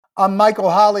I'm Michael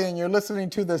Holly, and you're listening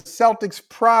to the Celtics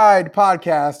Pride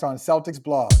podcast on Celtics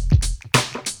Blog.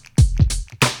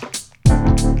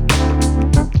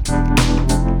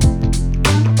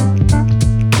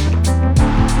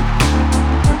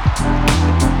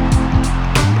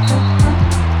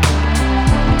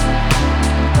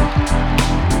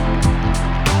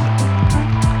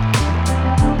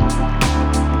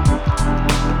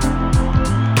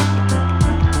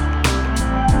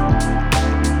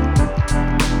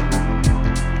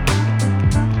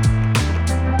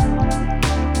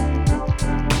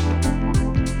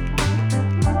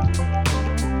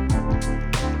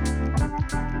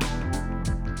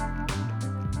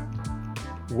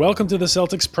 Welcome to the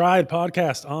Celtics Pride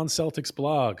podcast on Celtics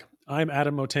Blog. I'm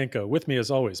Adam Motenko. With me,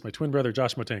 as always, my twin brother,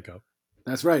 Josh Motenko.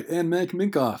 That's right, and Mac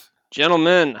Minkoff.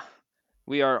 Gentlemen,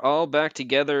 we are all back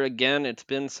together again. It's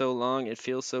been so long. It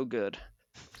feels so good.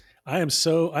 I'm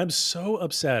so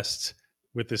obsessed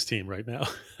with this team right now.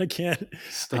 I can't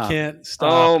stop.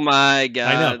 Oh my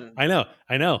God. I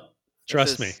know.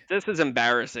 Trust me. This is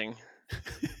embarrassing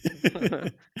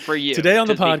for you. Today on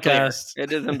the podcast.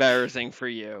 It is embarrassing for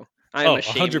you. I am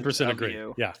ashamed 100% agree.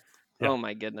 You. Yeah. Oh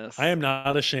my goodness. I am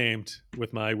not ashamed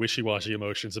with my wishy-washy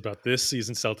emotions about this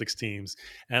season's Celtics teams.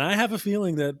 And I have a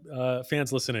feeling that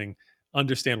fans listening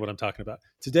understand what I'm talking about.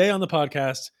 Today on the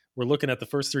podcast, we're looking at the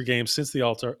first three games since the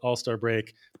All-Star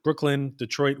break. Brooklyn,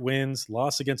 Detroit wins,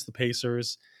 loss against the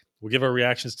Pacers. We'll give our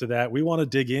reactions to that. We want to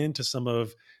dig into some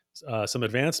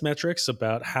advanced metrics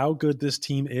about how good this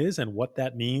team is and what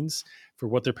that means for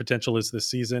what their potential is this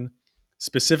season,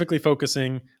 specifically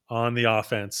focusing on the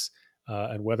offense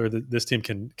and whether this team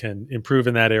can improve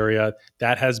in that area.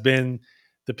 That has been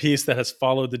the piece that has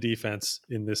followed the defense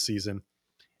in this season.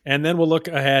 And then we'll look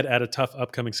ahead at a tough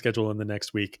upcoming schedule in the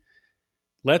next week.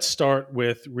 Let's start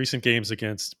with recent games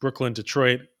against Brooklyn,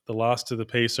 Detroit, the loss to the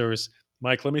Pacers.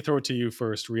 Mike, let me throw it to you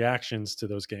first. Reactions to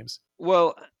those games.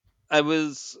 Well, I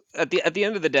was at the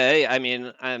end of the day. I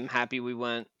mean, I'm happy we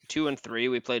went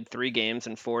 2-3. We played 3 games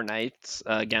in 4 nights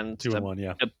against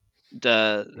 2-1.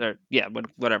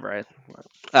 Whatever.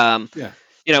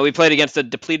 You know, we played against a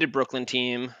depleted Brooklyn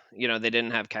team. You know, they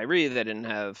didn't have Kyrie. They didn't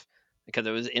have, because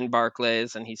it was in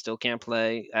Barclays, and he still can't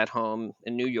play at home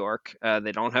in New York.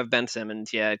 They don't have Ben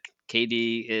Simmons yet.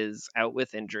 KD is out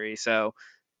with injury. So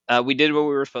we did what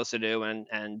we were supposed to do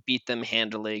and beat them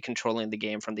handily, controlling the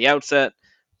game from the outset.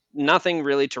 Nothing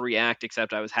really to react,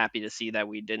 except I was happy to see that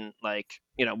we didn't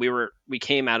we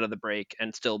came out of the break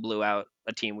and still blew out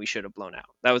a team we should have blown out.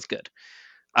 That was good.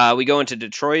 We go into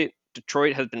Detroit.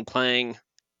 Detroit has been playing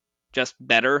just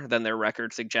better than their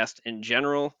record suggests in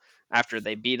general after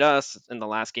they beat us in the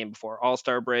last game before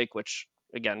All-Star break, which,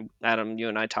 again, Adam, you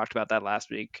and I talked about that last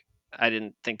week. I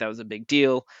didn't think that was a big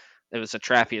deal. It was the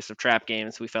trappiest of trap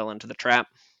games. We fell into the trap.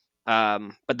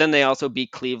 But then they also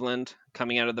beat Cleveland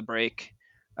coming out of the break.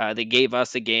 They gave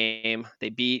us a game. They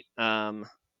beat,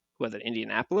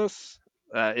 Indianapolis?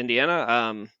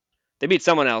 Indiana? They beat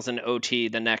someone else in OT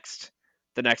the next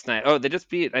night. Oh, they just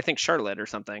beat, I think, Charlotte or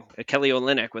something. Kelly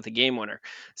Olynyk with a game winner.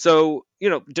 So,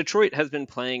 Detroit has been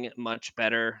playing much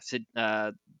better.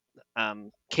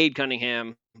 Cade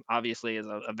Cunningham, obviously, is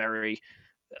a very,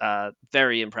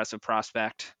 very impressive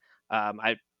prospect.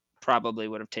 I probably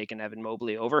would have taken Evan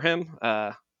Mobley over him,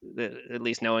 at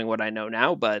least knowing what I know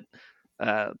now. But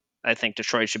I think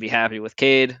Detroit should be happy with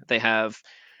Cade. They have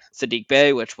Saddiq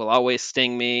Bey, which will always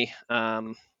sting me.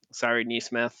 Sorry,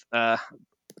 Nesmith.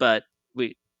 But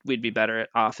we'd be better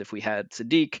off if we had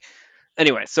Saddiq.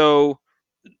 Anyway, so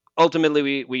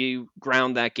ultimately we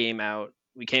ground that game out.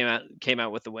 We came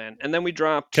out with the win, and then we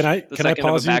dropped. Can I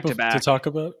pause you to talk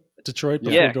about Detroit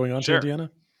before going on to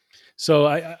Indiana? So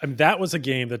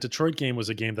the Detroit game was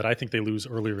a game that I think they lose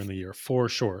earlier in the year for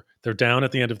sure. They're down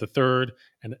at the end of the third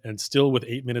and still with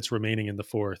 8 minutes remaining in the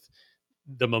fourth.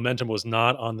 The momentum was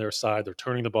not on their side. They're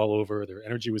turning the ball over. Their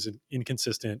energy was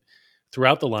inconsistent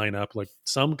throughout the lineup. Like,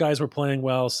 some guys were playing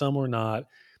well, some were not.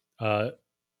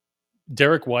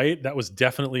 Derek White, that was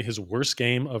definitely his worst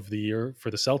game of the year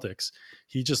for the Celtics.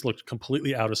 He just looked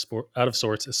completely out of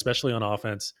sorts, especially on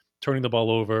offense, turning the ball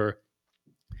over.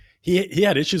 He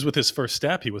had issues with his first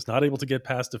step. He was not able to get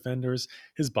past defenders.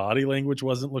 His body language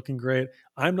wasn't looking great.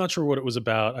 I'm not sure what it was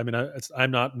about. I mean,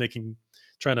 I'm not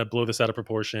trying to blow this out of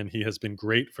proportion. He has been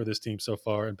great for this team so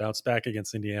far and bounced back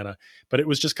against Indiana, but it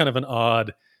was just kind of an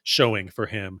odd showing for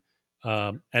him.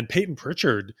 And Peyton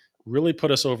Pritchard really put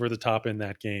us over the top in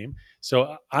that game.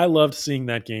 So I loved seeing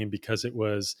that game because it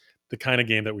was the kind of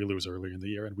game that we lose earlier in the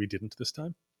year, and we didn't this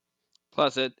time.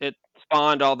 Plus, it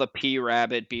spawned all the P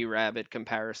Rabbit, B Rabbit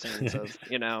comparisons of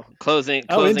closing in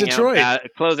closing out Detroit.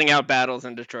 closing out battles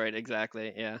in Detroit.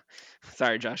 Exactly. Yeah.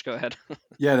 Sorry, Josh. Go ahead.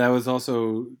 Yeah, that was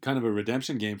also kind of a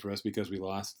redemption game for us because we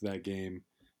lost that game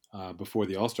before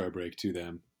the All-Star break to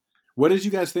them. What did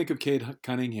you guys think of Cade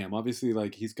Cunningham? Obviously,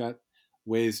 like he's got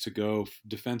ways to go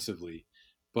defensively,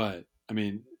 but I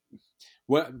mean,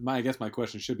 I guess my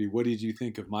question should be, what did you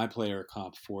think of my player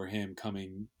comp for him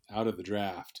coming out of the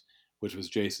draft, which was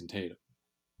Jason Tatum?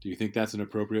 Do you think that's an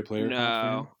appropriate player comp for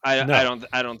him? No, I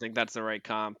No. don't think that's the right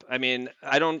comp. I mean,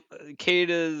 I don't. Cade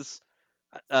is,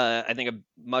 I think, a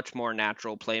much more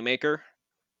natural playmaker.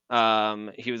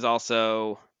 He was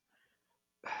also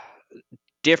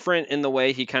different in the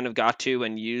way he kind of got to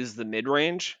and used the mid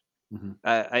range. Mm-hmm.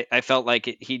 I felt like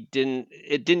it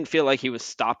didn't feel like he was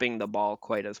stopping the ball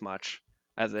quite as much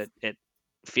as it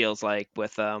feels like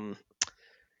with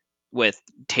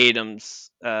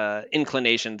Tatum's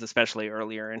inclinations, especially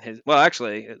earlier in his. Well,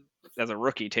 actually, as a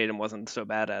rookie, Tatum wasn't so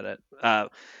bad at it.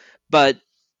 But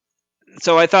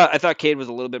so I thought Cade was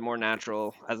a little bit more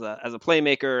natural as a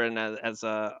playmaker and as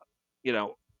a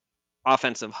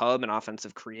offensive hub and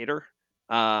offensive creator.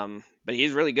 But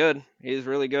he's really good. He's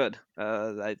really good.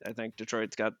 I think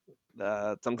Detroit's got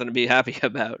something to be happy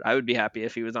about. I would be happy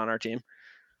if he was on our team.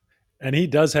 And he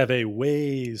does have a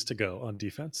ways to go on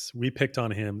defense. We picked on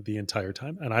him the entire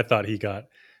time, and I thought he got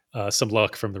some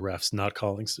luck from the refs not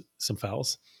calling some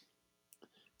fouls.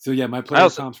 So yeah, my player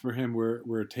comps for him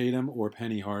were Tatum or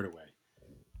Penny Hardaway.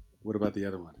 What about the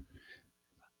other one?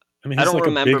 I mean, I he's don't like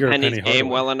remember Penny's Penny game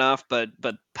Hardaway. well enough, but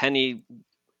Penny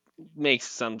makes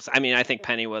some. I mean, I think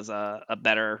Penny was a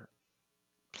better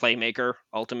playmaker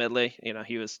ultimately.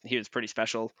 He was pretty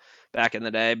special back in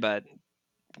the day, but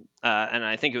and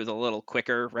I think he was a little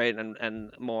quicker, right,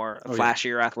 and more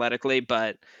flashier athletically.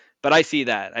 But I see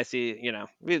that. I see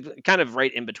kind of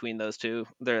right in between those two.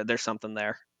 There's something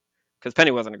there because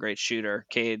Penny wasn't a great shooter.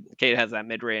 Cade has that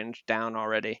mid range down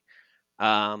already.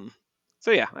 So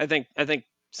yeah, I think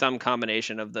some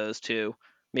combination of those two.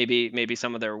 Maybe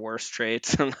some of their worst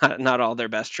traits, not all their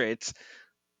best traits.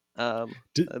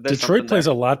 Detroit plays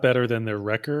a lot better than their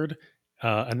record,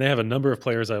 and they have a number of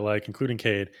players I like, including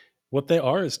Cade. What they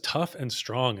are is tough and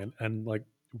strong, and like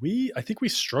I think we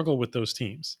struggle with those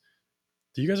teams.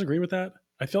 Do you guys agree with that?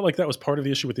 I felt like that was part of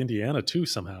the issue with Indiana too.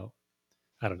 Somehow,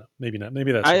 I don't know. Maybe not.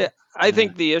 Maybe that's wrong. I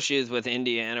think the issues with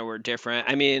Indiana were different.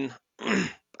 I mean,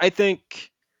 I think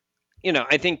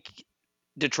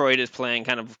Detroit is playing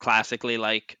kind of classically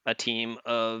like a team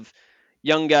of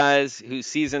young guys whose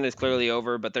season is clearly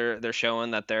over, but they're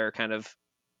showing that they're going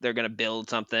to build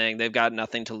something. They've got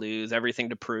nothing to lose, everything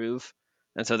to prove,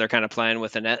 and so they're kind of playing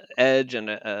with an edge and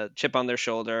a chip on their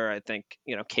shoulder. I think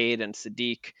Cade and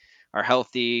Sadiq are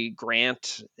healthy.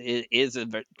 Grant is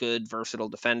a good versatile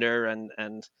defender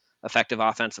and effective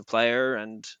offensive player,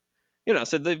 and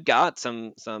so they've got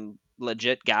some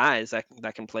legit guys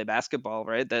that can play basketball,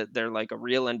 right? That they're like a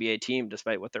real NBA team,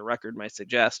 despite what their record might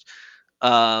suggest.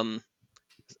 And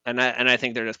I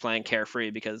think they're just playing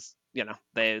carefree because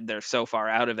they're so far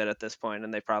out of it at this point,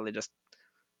 and they probably just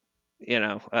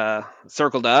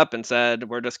circled up and said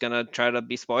we're just gonna try to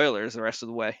be spoilers the rest of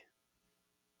the way.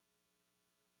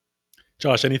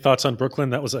 Josh, any thoughts on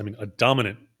Brooklyn? That was, I mean, a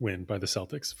dominant win by the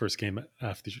Celtics, first game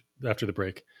after the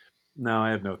break. No, I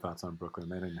have no thoughts on Brooklyn.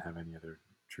 They didn't have any other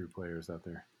true players out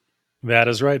there. That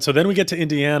is right. So then we get to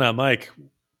Indiana. Mike,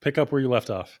 pick up where you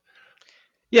left off.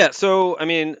 Yeah, so I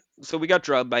mean, so we got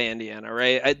drubbed by Indiana,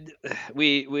 right?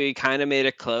 We kind of made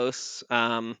it close,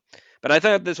 but I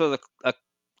thought this was a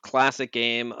classic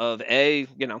game of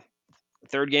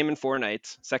third game in 4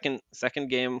 nights, second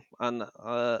game on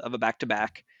of a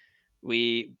back-to-back.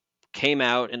 We came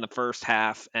out in the first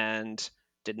half and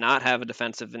did not have a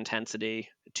defensive intensity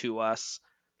to us.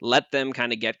 Let them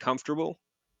kind of get comfortable,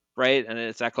 right? And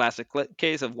it's that classic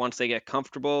case of once they get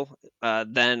comfortable,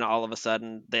 then all of a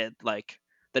sudden the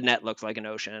net looks like an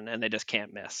ocean and they just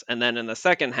can't miss. And then in the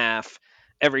second half,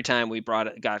 every time we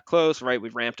got close, right, we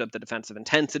ramped up the defensive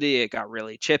intensity. It got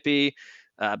really chippy.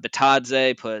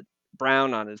 Batadze put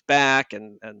Brown on his back,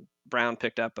 and Brown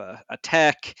picked up a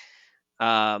tech.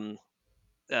 And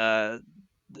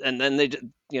then they,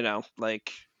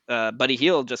 Buddy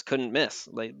Hield just couldn't miss.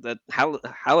 Like that,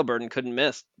 Halliburton couldn't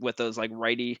miss with those like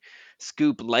righty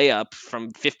scoop layup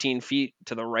from 15 feet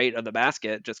to the right of the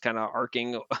basket, just kind of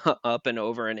arcing up and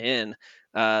over and in.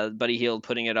 Buddy Hield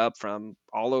putting it up from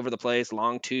all over the place,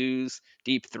 long twos,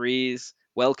 deep threes,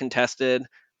 well contested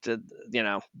to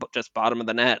just bottom of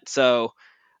the net. So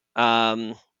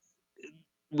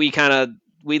we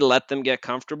let them get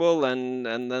comfortable, and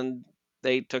then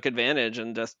they took advantage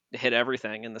and just hit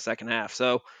everything in the second half.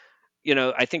 So,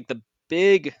 I think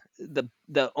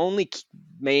the only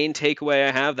main takeaway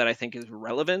I have that I think is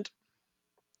relevant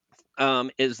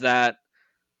is that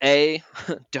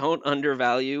don't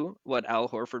undervalue what Al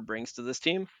Horford brings to this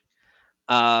team.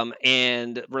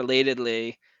 And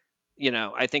relatedly,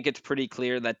 I think it's pretty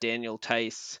clear that Daniel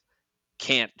Tice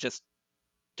can't just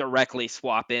directly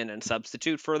swap in and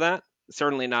substitute for that.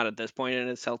 Certainly not at this point in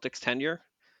his Celtics tenure.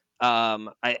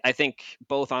 I think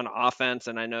both on offense,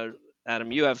 and I know,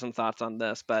 Adam, you have some thoughts on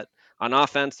this, but on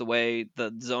offense, the way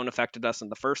the zone affected us in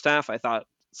the first half, I thought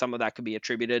some of that could be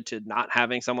attributed to not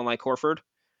having someone like Horford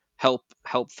help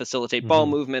facilitate ball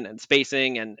movement and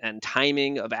spacing and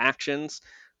timing of actions.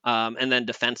 And then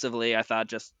defensively, I thought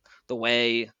just the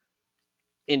way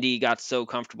Indy got so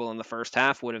comfortable in the first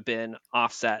half would have been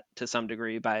offset to some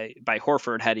degree by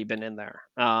Horford had he been in there.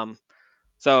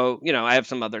 So I have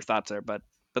some other thoughts there, but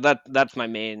that's my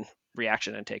main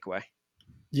reaction and takeaway.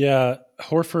 Yeah,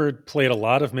 Horford played a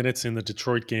lot of minutes in the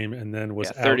Detroit game and then was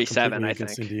out 37, completely I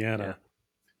against think. Indiana.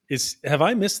 Have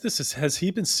I missed this? Has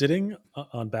he been sitting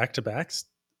on back-to-backs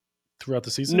throughout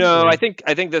the season? No, or? I think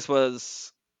this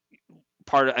was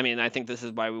part of. I mean, I think this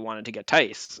is why we wanted to get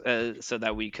Tice, so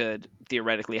that we could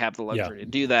theoretically have the luxury to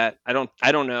do that. I don't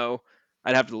know.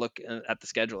 I'd have to look at the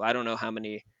schedule. I don't know how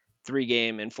many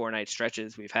 3-game and 4-night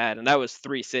stretches we've had, and that was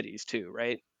 3 cities too,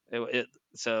 right?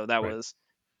 So that Right. was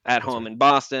at That's home right. in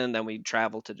Boston, then we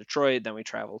traveled to Detroit, then we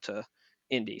traveled to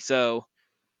Indy. So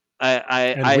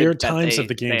I weird bet times of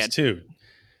the games had, too.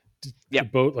 yeah,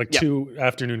 Both like yeah, 2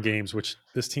 afternoon games, which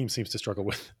this team seems to struggle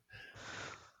with.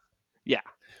 yeah.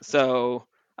 So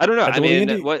I don't know. I Well, the mean,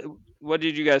 Indy, what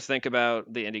did you guys think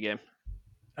about the Indy game?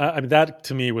 I mean, that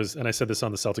to me was, and I said this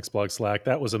on the Celtics blog Slack,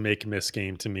 that was a make-miss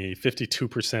game to me.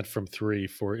 52% from 3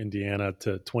 for Indiana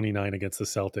to 29 against the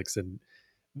Celtics, and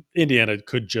Indiana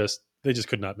they just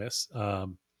could not miss.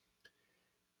 And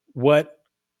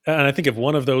I think if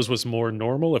one of those was more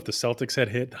normal, if the Celtics had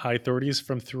hit high 30s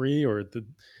from 3, or the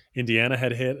Indiana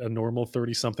had hit a normal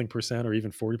 30 something percent or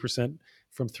even 40%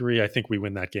 from 3, I think we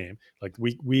win that game. Like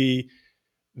the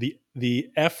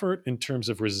effort in terms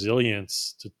of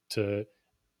resilience to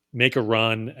make a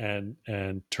run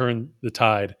and turn the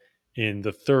tide in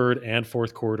the third and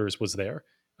fourth quarters was there,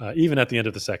 even at the end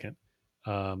of the second.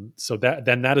 So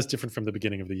that is different from the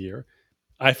beginning of the year.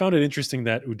 I found it interesting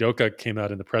that Udoka came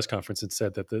out in the press conference and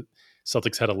said that the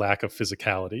Celtics had a lack of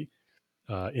physicality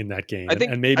in that game,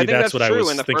 and maybe I think that's that's what I true in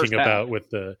was the first thinking half. about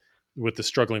with the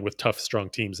struggling with tough, strong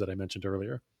teams that I mentioned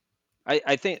earlier.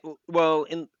 I think, so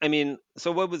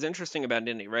what was interesting about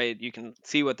Indy, right? You can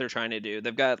see what they're trying to do.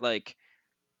 They've got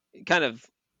kind of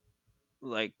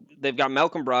they've got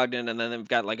Malcolm Brogdon, and then they've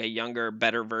got like a younger,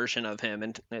 better version of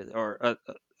him, or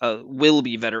a will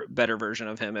be better version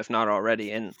of him, if not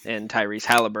already, in Tyrese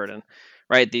Halliburton,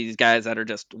 right? These guys that are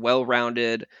just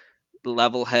well-rounded,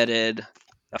 level-headed,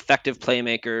 effective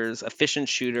playmakers, efficient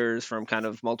shooters from kind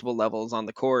of multiple levels on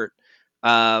the court,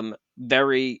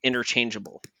 very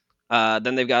interchangeable.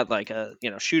 Then they've got like a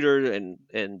shooter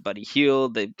and Buddy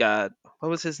Hield. They've got, what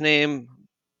was his name,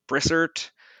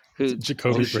 Brissert,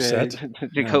 Jacoby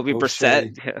Brissett. Jacoby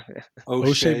Brissett,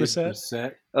 O'Shea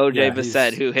Brissett. OJ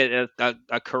Brissett, who hit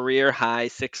a career high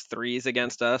 6 threes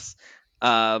against us.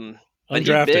 But he's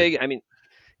Undrafted. big. I mean,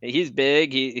 he's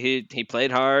big. He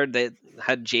played hard. They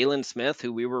had Jalen Smith,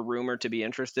 who we were rumored to be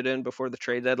interested in before the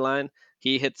trade deadline.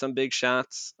 He hit some big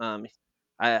shots. I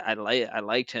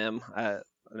liked him.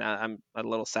 I'm a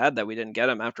little sad that we didn't get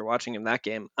him after watching him that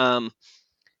game. So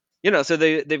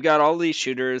they've got all these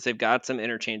shooters. They've got some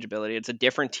interchangeability. It's a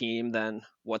different team than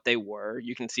what they were.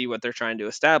 You can see what they're trying to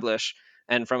establish.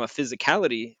 And from a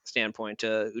physicality standpoint,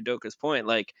 to Udoka's point,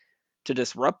 like, to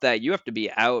disrupt that, you have to be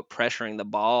out pressuring the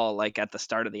ball like at the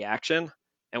start of the action,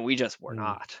 and we just were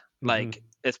not. Mm-hmm. Like,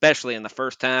 especially in the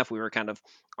first half, we were kind of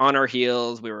on our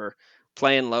heels. We were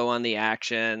playing low on the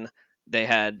action. They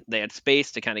had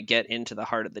space to kind of get into the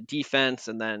heart of the defense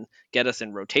and then get us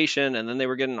in rotation, and then they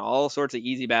were getting all sorts of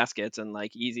easy baskets and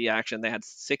like easy action. They had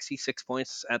 66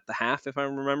 points at the half, if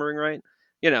I'm remembering right.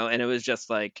 And it was just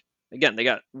like, again, they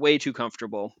got way too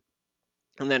comfortable,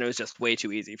 and then it was just way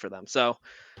too easy for them. So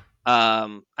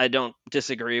I don't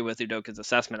disagree with Udoka's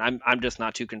assessment. I'm just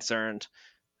not too concerned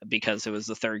because it was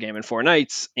the third game in 4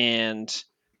 nights, and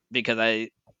because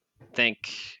I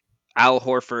think Al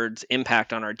Horford's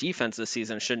impact on our defense this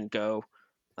season shouldn't go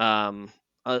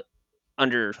understated,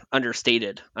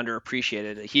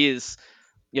 underappreciated. He is,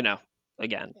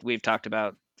 again, we've talked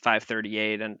about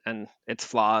 538 and its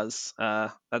flaws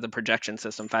as a projection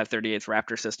system, 538's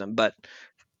Raptor system, but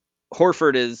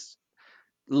Horford is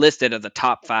listed as a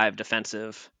top 5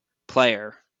 defensive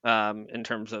player in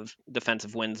terms of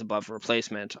defensive wins above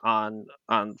replacement on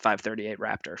 538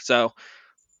 Raptor. So,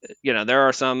 there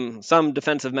are some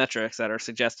defensive metrics that are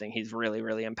suggesting he's really,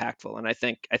 really impactful, and I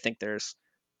think there's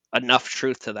enough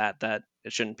truth to that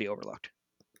it shouldn't be overlooked.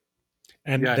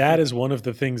 And Yeah, that is one of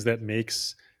the things that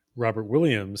makes Robert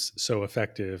Williams so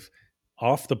effective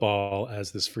off the ball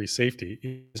as this free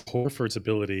safety, is Horford's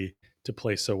ability to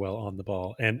play so well on the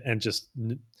ball and just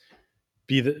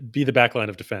be the back line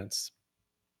of defense.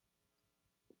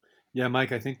 Yeah,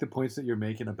 Mike, I think the points that you're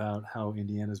making about how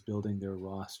Indiana's building their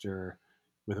roster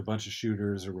with a bunch of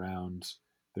shooters around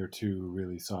their two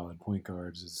really solid point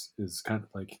guards is kind of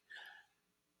like,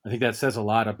 I think that says a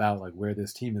lot about like where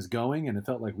this team is going. And it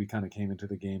felt like we kind of came into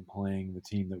the game playing the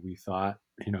team that we thought,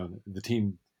 the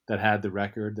team that had the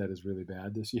record that is really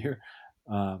bad this year.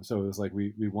 So it was like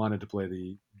we wanted to play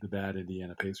the bad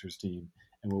Indiana Pacers team,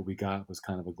 and what we got was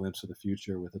kind of a glimpse of the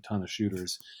future with a ton of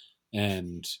shooters.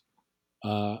 And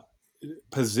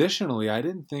positionally, I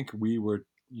didn't think we were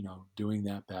doing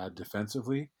that bad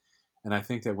defensively. And I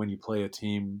think that when you play a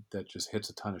team that just hits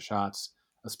a ton of shots,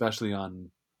 especially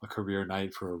on a career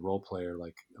night for a role player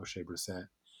like Oshae Brissett,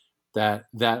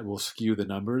 that will skew the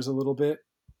numbers a little bit,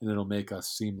 and it'll make us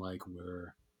seem like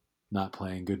we're not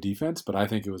playing good defense. But I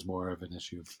think it was more of an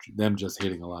issue of them just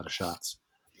hitting a lot of shots.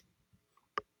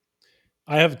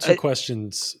 I have two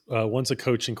questions. One's a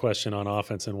coaching question on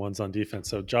offense and one's on defense.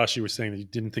 So Josh, you were saying that you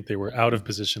didn't think they were out of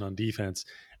position on defense.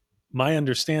 My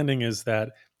understanding is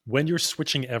that when you're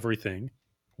switching everything,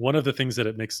 one of the things that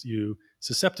it makes you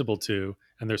susceptible to,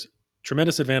 and there's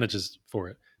tremendous advantages for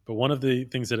it, but one of the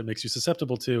things that it makes you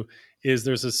susceptible to is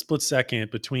there's a split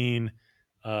second between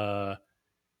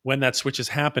when that switch is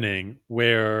happening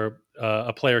where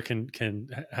a player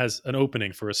has an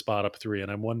opening for a spot up three.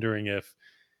 And I'm wondering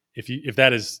if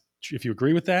you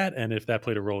agree with that, and if that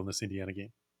played a role in this Indiana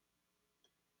game.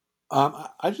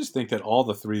 I just think that all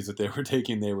the threes that they were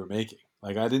taking, they were making.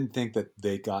 Like, I didn't think that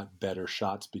they got better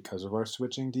shots because of our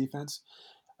switching defense.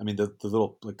 I mean, the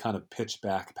little kind of pitch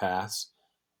back pass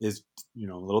is, a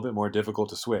little bit more difficult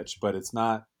to switch, but it's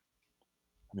not.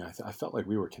 I mean, I felt like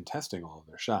we were contesting all of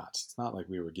their shots. It's not like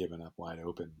we were giving up wide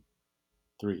open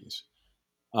threes.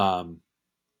 Does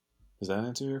that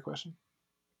answer your question?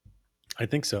 I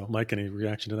think so. Mike, any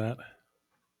reaction to that?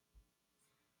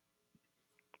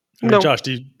 No. Josh,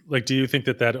 do you think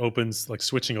that opens, like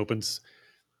switching opens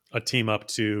a team up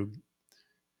to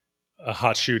a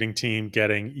hot shooting team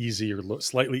getting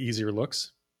slightly easier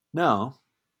looks? No,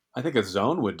 I think a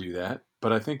zone would do that,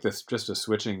 but I think that's just a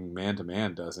switching man to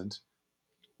man doesn't.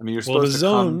 I mean, you're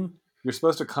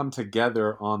supposed to come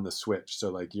together on the switch. So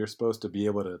like you're supposed to be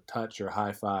able to touch or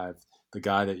high five the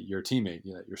guy that your teammate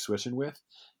that you're switching with.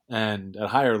 And at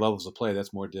higher levels of play,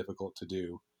 that's more difficult to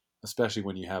do, especially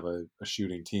when you have a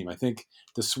shooting team. I think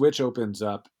the switch opens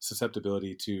up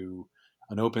susceptibility to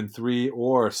an open three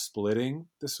or splitting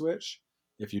the switch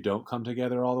if you don't come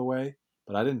together all the way.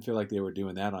 But I didn't feel like they were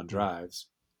doing that on drives.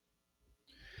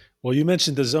 Well, you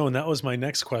mentioned the zone. That was my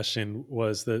next question,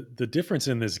 was the difference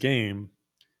in this game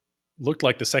looked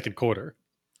like the second quarter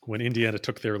when Indiana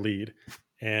took their lead.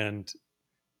 And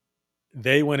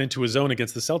they went into a zone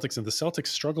against the Celtics, and the Celtics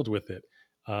struggled with it.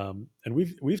 And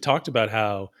we've talked about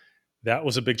how that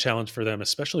was a big challenge for them,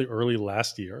 especially early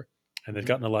last year, and they've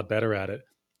gotten a lot better at it.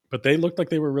 But they looked like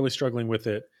they were really struggling with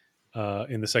it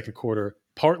in the second quarter,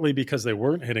 partly because they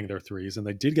weren't hitting their threes, and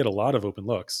they did get a lot of open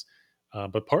looks.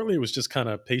 But partly it was just kind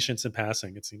of patience and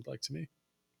passing, it seemed like to me.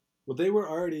 Well,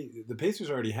 the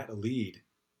Pacers already had a lead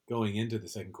going into the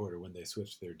second quarter when they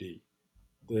switched their D.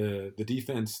 The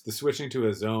defense, the switching to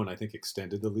a zone, I think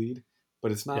extended the lead,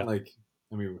 but it's not like,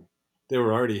 I mean, they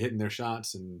were already hitting their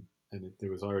shots and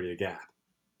there was already a gap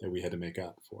that we had to make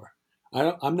up for.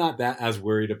 I'm not that as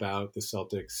worried about the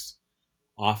Celtics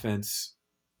offense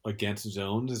against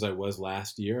zones as I was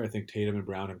last year. I think Tatum and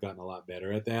Brown have gotten a lot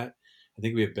better at that. I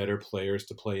think we have better players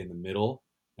to play in the middle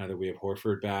now that we have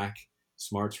Horford back.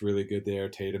 Smart's really good there.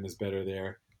 Tatum is better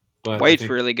there. But White's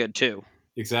really good too.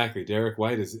 Exactly. Derek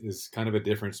White is kind of a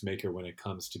difference maker when it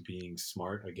comes to being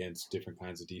smart against different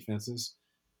kinds of defenses.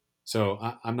 So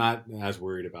I'm not as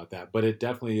worried about that. But it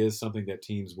definitely is something that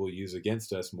teams will use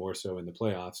against us more so in the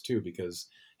playoffs too, because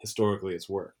historically it's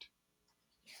worked.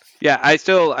 Yeah, I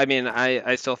still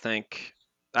think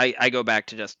I go back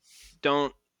to just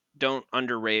don't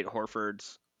underrate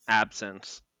Horford's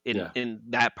absence in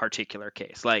that particular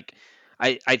case. Like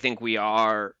I think we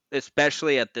are,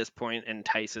 especially at this point in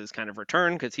Theis's kind of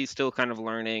return, because he's still kind of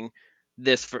learning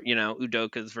this for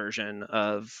Udoka's version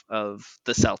of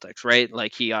the Celtics, right?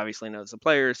 Like he obviously knows the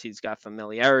players, he's got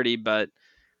familiarity, but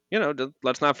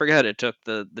let's not forget it took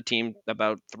the team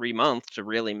about 3 months to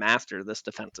really master this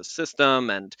defensive system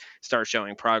and start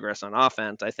showing progress on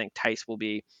offense. I think Tice will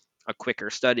be a quicker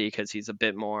study because he's a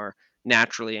bit more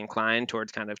naturally inclined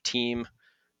towards kind of team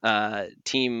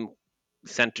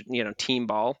center, team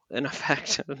ball in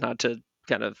effect, not to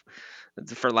kind of,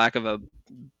 for lack of a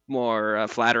more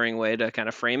flattering way to kind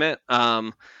of frame it.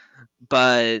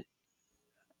 But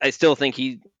I still think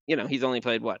he's only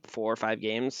played 4 or 5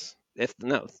 games, if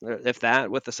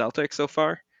that, with the Celtics so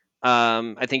far.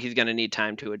 I think he's going to need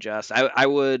time to adjust. I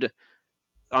would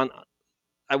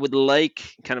like,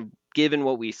 kind of given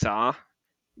what we saw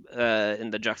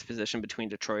in the juxtaposition between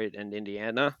Detroit and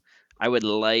Indiana, I would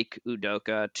like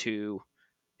Udoka to,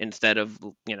 instead of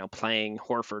playing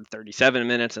Horford 37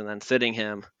 minutes and then sitting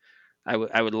him,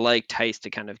 I would like Tice to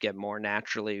kind of get more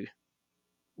naturally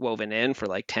woven in for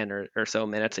like 10 or so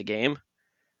minutes a game,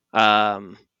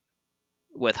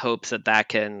 with hopes that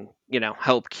can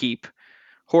help keep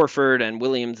Horford and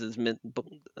Williams'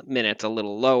 minutes a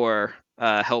little lower,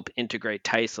 help integrate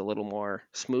Tice a little more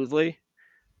smoothly,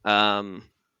 and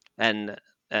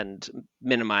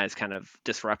minimize kind of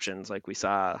disruptions like we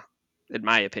saw, in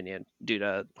my opinion, due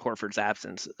to Horford's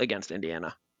absence against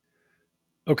Indiana.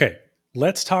 Okay,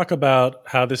 let's talk about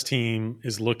how this team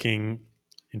is looking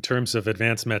in terms of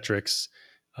advanced metrics,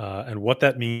 and what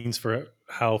that means for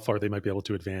how far they might be able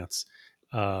to advance.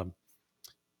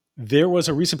 There was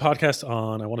a recent podcast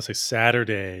on, I want to say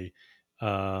Saturday,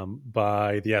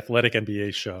 by the Athletic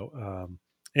NBA show.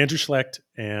 Andrew Schlecht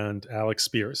and Alex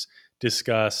Spears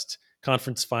discussed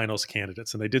conference finals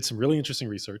candidates, and they did some really interesting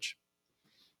research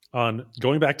on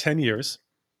going back 10 years,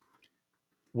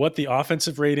 what the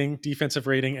offensive rating, defensive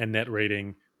rating, and net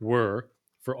rating were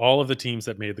for all of the teams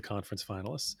that made the conference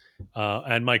finalists.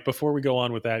 And Mike, before we go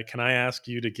on with that, can I ask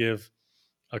you to give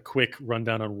a quick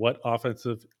rundown on what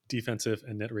offensive, defensive,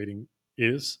 and net rating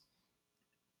is?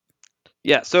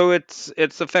 Yeah, so it's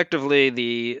effectively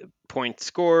the points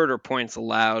scored or points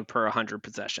allowed per 100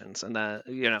 possessions, and that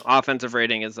offensive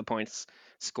rating is the points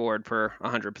scored per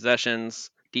 100 possessions.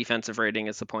 Defensive rating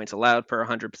is the points allowed per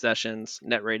 100 possessions.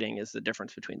 Net rating is the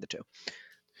difference between the two.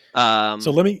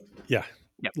 So let me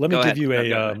give you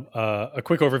a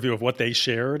quick overview of what they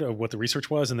shared, of what the research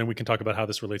was, and then we can talk about how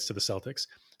this relates to the Celtics.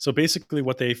 So basically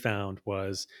what they found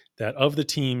was that of the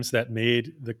teams that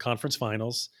made the conference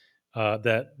finals,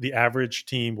 that the average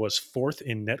team was 4th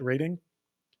in net rating,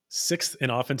 6th in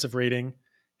offensive rating,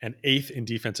 and 8th in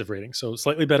defensive rating. So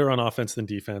slightly better on offense than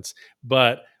defense,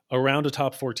 but around a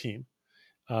top 4 team.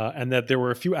 And that there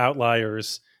were a few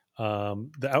outliers.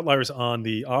 The outliers on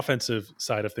the offensive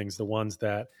side of things, the ones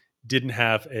that didn't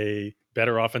have a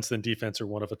better offense than defense, or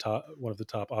one of the top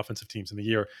offensive teams in the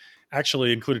year,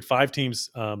 actually included 5 teams,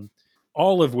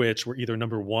 all of which were either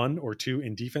number 1 or 2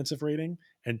 in defensive rating,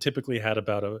 and typically had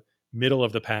about a middle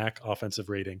of the pack offensive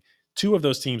rating. 2 of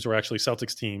those teams were actually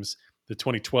Celtics teams, the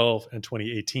 2012 and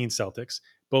 2018 Celtics,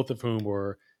 both of whom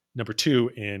were number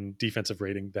 2 in defensive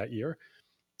rating that year.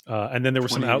 And then there were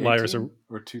some outliers. Or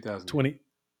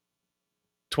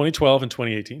 2012 and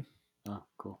 2018. Oh,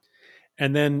 cool.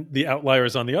 And then the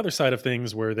outliers on the other side of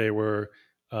things, where they were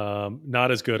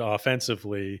not as good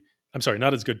defensively,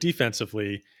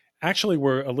 actually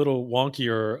were a little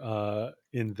wonkier,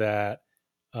 in that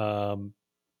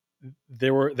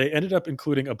they ended up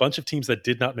including a bunch of teams that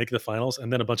did not make the finals,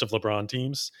 and then a bunch of LeBron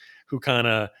teams who kind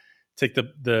of take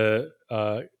the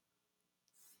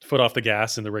foot off the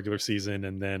gas in the regular season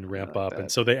and then ramp up.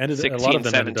 And so they ended 16, a lot of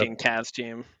them 17 ended up, Cavs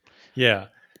team. Yeah.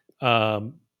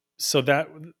 So that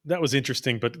was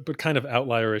interesting, but kind of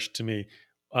outlierish to me.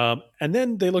 And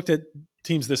then they looked at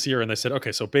teams this year and they said,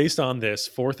 okay, so based on this,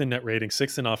 4th in net rating,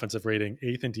 6th in offensive rating,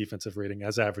 8th in defensive rating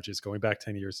as averages going back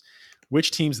 10 years, which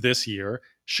teams this year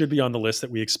should be on the list that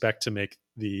we expect to make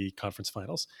the conference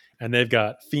finals? And they've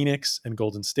got Phoenix and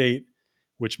Golden State,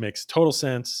 which makes total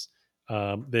sense.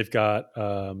 They've got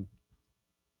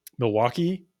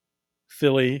Milwaukee,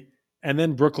 Philly, and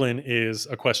then Brooklyn is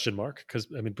a question mark, because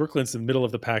Brooklyn's in the middle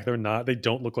of the pack. They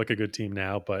don't look like a good team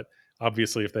now, but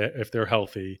obviously if they're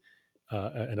healthy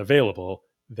and available,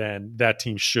 then that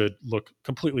team should look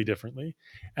completely differently.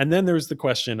 And then there's the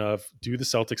question of, do the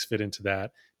Celtics fit into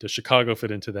that? Does Chicago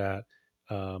fit into that?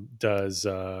 Does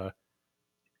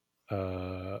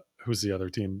who's the other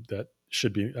team that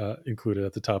should be included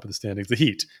at the top of the standings? The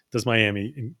Heat. Does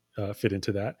Miami fit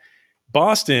into that?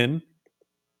 Boston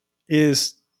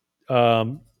is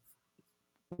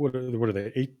what are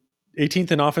they?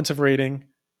 18th in offensive rating,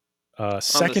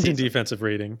 2nd in defensive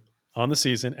rating on the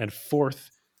season, and 4th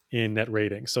in net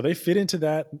rating. So they fit into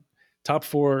that top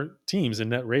 4 teams in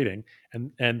net rating,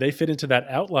 and they fit into that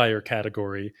outlier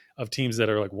category of teams that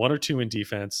are like 1 or 2 in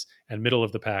defense and middle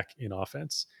of the pack in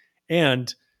offense.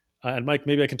 And Mike,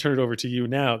 maybe I can turn it over to you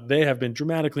now. They have been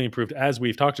dramatically improved, as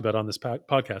we've talked about on this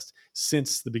podcast,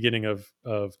 since the beginning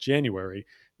of January.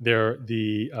 They're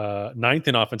the 9th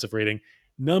in offensive rating,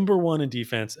 number 1 in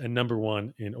defense, and number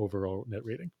 1 in overall net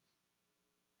rating.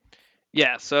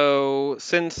 Yeah. So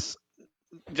since,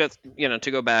 just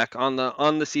to go back on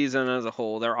the season as a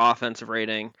whole, their offensive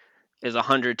rating is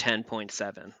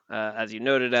 110.7. As you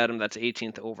noted, Adam, that's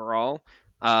 18th overall.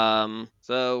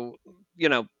 So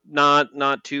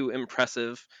not too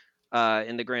impressive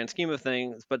in the grand scheme of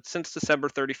things. But since December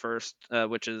 31st,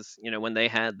 which is when they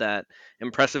had that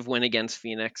impressive win against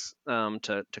Phoenix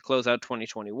to close out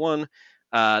 2021,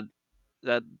 that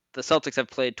the Celtics have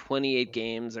played 28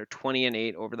 games or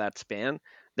 20-8 over that span.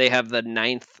 They have the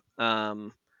 9th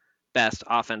best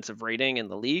offensive rating in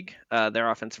the league.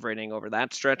 Their offensive rating over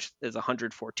that stretch is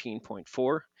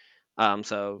 114.4.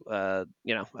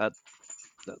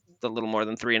 The little more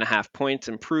than 3.5 points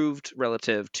improved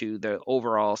relative to the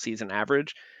overall season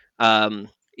average.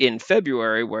 In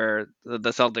February, where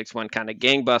the Celtics went kind of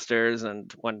gangbusters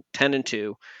and went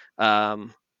 10-2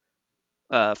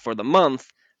 for the month,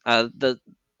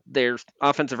 their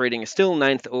offensive rating is still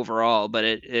 9th overall, but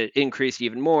it increased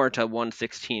even more to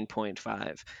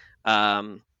 116.5.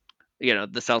 The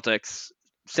Celtics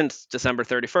since December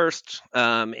 31st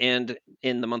and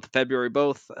in the month of February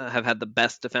both have had the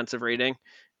best defensive rating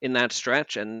in that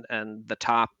stretch, and the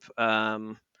top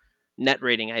net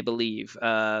rating, I believe,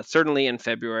 certainly in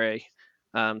February.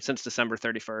 Since December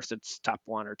 31st, it's top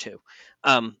 1 or 2.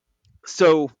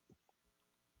 So,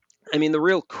 I mean, the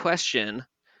real question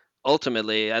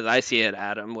ultimately, as I see it,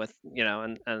 Adam, with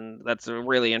and that's a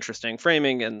really interesting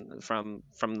framing and from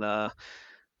the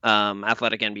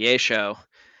Athletic NBA show,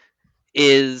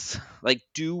 is like,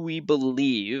 do we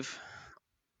believe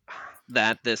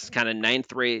that this kind of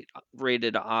 9th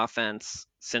rated offense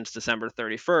since December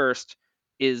 31st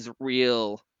is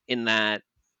real, in that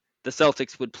the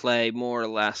Celtics would play more or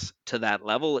less to that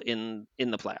level in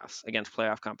the playoffs against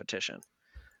playoff competition?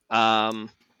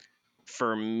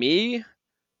 For me,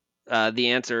 the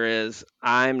answer is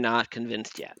I'm not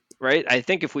convinced yet, right? I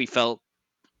think if we felt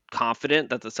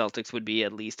confident that the Celtics would be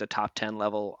at least a top 10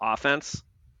 level offense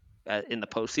in the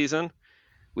postseason,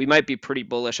 we might be pretty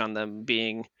bullish on them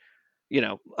being,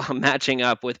 matching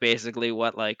up with basically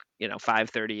what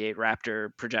 538 Raptor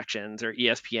projections or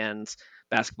ESPN's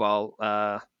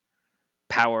basketball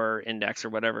power index or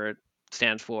whatever it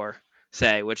stands for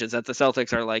say, which is that the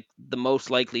Celtics are like the most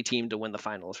likely team to win the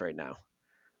finals right now.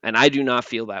 And I do not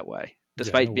feel that way,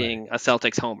 despite being a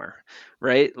Celtics homer,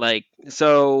 right?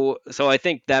 So I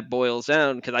think that boils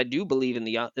down, because I do believe in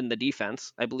the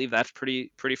defense. I believe that's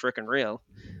pretty freaking real.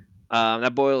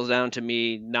 That boils down to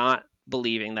me not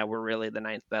believing that we're really the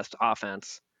 9th best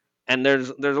offense. And there's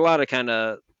a lot of kind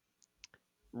of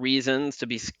reasons to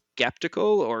be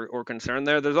skeptical or concerned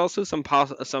there. There's also some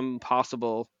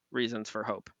possible reasons for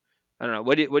hope. I don't know.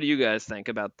 What do you guys think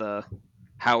about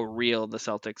how real the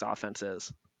Celtics offense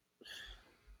is?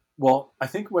 Well, I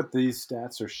think what these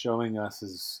stats are showing us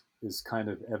is kind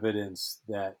of evidence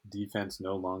that defense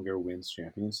no longer wins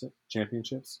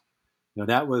championships.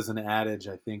 That was an adage,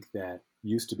 I think, that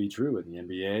used to be true in the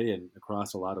NBA and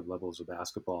across a lot of levels of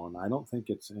basketball, and I don't think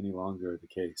it's any longer the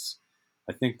case.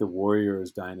 I think the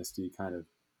Warriors dynasty kind of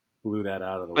blew that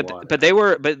out of the water. But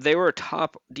they were a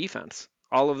top defense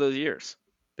all of those years.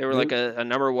 They were like a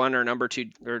number 1 or number 2,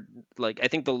 or I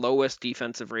think the lowest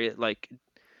defensive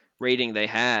rating they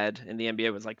had in the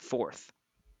NBA was 4th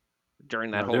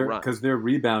during that whole run. Because their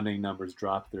rebounding numbers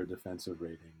dropped their defensive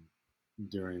rating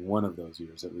during one of those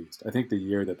years, at least. I think the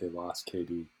year that they lost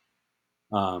KD.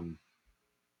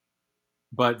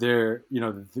 But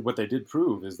what they did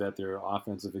prove is that their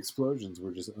offensive explosions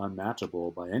were just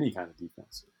unmatchable by any kind of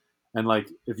defense. And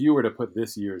if you were to put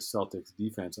this year's Celtics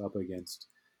defense up against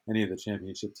any of the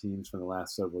championship teams from the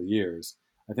last several years,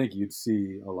 I think you'd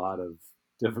see a lot of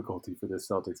difficulty for this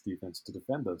Celtics defense to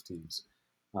defend those teams,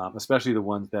 especially the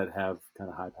ones that have kind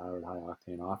of high-powered,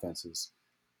 high-octane offenses.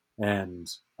 And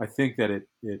I think that it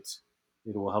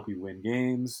will help you win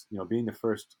games. Being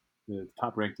the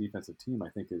top-ranked defensive team, I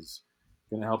think, is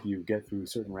going to help you get through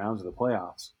certain rounds of the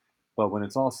playoffs. But when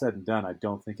it's all said and done, I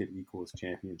don't think it equals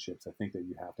championships. I think that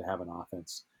you have to have an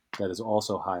offense that is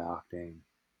also high-octane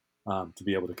to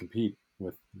be able to compete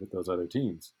with those other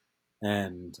teams.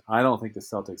 And I don't think the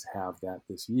Celtics have that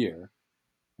this year.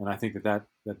 And I think that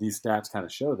these stats kind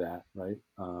of show that, right?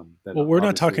 Well, we're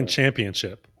not talking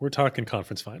championship. We're talking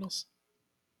conference finals.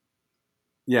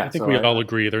 Yeah, I think we all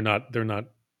agree they're not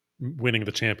winning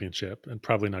the championship and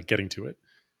probably not getting to it.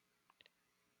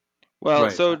 Well,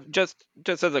 Right. so just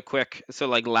as a quick, so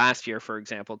like last year, for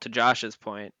example, to Josh's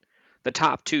point, the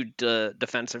top two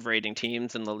defensive rating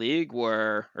teams in the league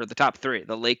were, or the top three,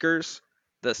 the Lakers,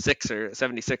 the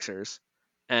 76ers,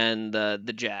 and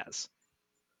the Jazz.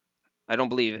 I don't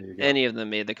believe There you go. any of them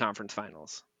made the conference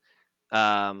finals.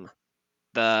 Um,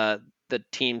 the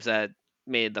teams that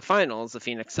made the finals, the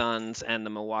Phoenix Suns and the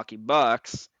Milwaukee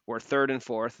Bucks, were third and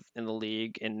fourth in the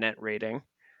league in net rating.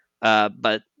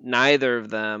 But neither of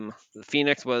them.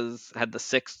 Phoenix had the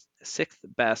sixth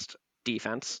best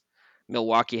defense.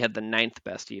 Milwaukee had the ninth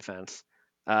best defense.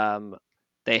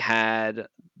 They had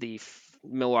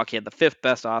Milwaukee had the fifth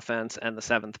best offense and the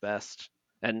seventh best,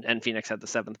 and Phoenix had the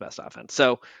seventh best offense.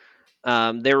 So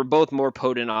they were both more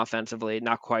potent offensively,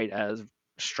 not quite as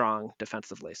strong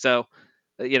defensively. So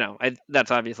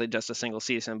that's obviously just a single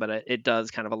season, but it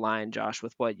does kind of align, Josh,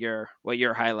 with what you're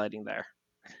highlighting there.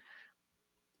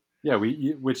 Yeah,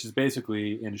 which is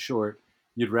basically, in short,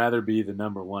 you'd rather be the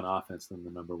number one offense than the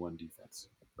number one defense,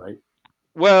 right?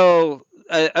 Well,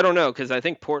 I don't know, because I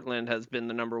think Portland has been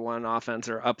the number one offense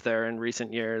or up there in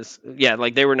recent years. Yeah,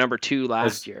 like they were number two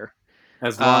last year.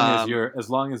 As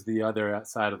long as the other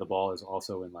side of the ball is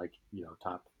also in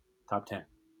top 10,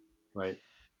 right?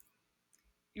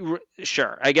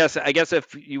 Sure. I guess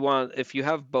if you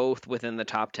have both within the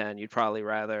top 10, you'd probably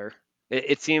rather.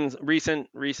 It seems recent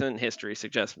history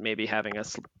suggests maybe having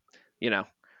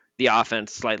the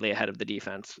offense slightly ahead of the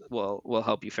defense will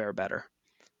help you fare better.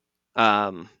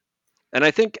 And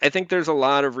I think there's a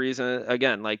lot of reason,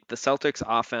 again, like the Celtics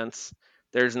offense,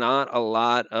 there's not a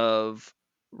lot of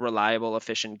reliable,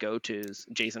 efficient go-tos.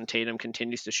 Jason Tatum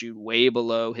continues to shoot way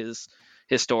below his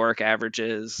historic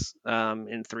averages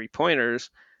in three-pointers.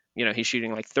 He's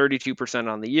shooting like 32%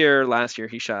 on the year. Last year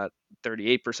he shot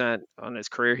 38% on his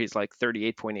career. He's like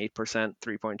 38.8%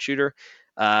 three-point shooter.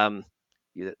 The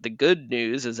good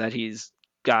news is that he's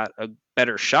got a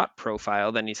better shot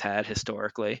profile than he's had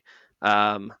historically.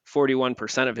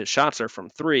 41% of his shots are from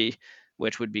three,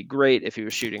 which would be great if he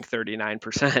was shooting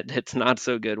 39%. It's not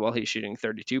so good while he's shooting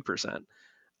 32%.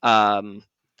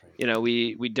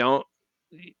 We don't.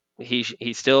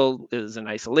 He still is in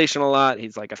isolation a lot.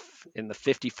 He's like in the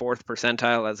 54th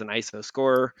percentile as an ISO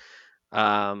scorer.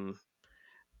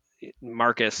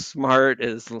 Marcus Smart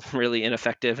is really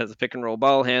ineffective as a pick and roll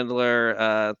ball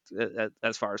handler.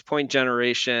 As far as point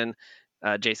generation,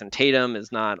 Jason Tatum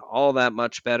is not all that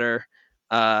much better.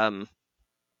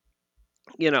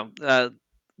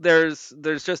 There's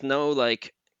just no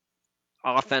like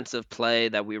offensive play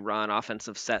that we run,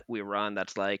 offensive set we run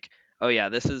that's like, oh yeah,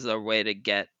 this is a way to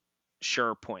get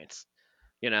sure points.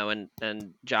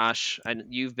 And Josh,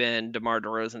 you've been DeMar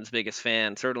DeRozan's biggest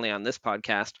fan, certainly on this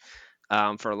podcast,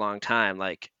 for a long time.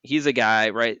 Like he's a guy,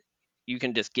 right? You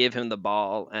can just give him the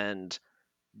ball, and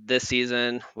this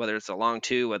season, whether it's a long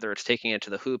two, whether it's taking it to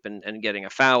the hoop and getting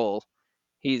a foul,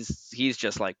 he's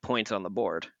just like points on the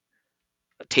board.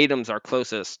 Tatum's our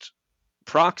closest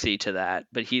proxy to that,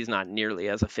 but he's not nearly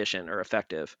as efficient or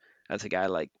effective as a guy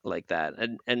like that.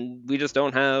 And we just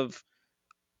don't have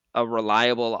a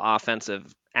reliable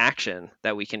offensive action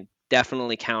that we can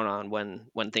definitely count on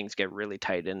when things get really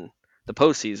tight in the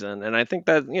postseason. And I think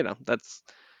that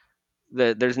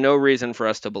there's no reason for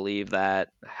us to believe that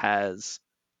has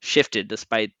shifted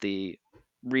despite the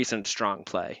recent strong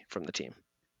play from the team.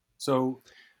 So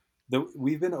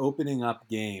we've been opening up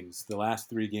games. The last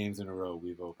 3 games in a row,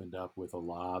 we've opened up with a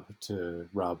lob to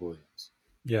Rob Williams.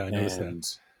 Yeah, I noticed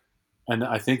that. And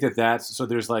I think that's so.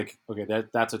 There's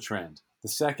that's a trend. The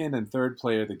second and third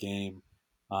play of the game,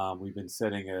 we've been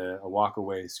setting a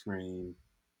walk-away screen,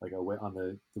 like on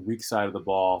the weak side of the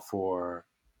ball for,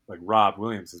 like Rob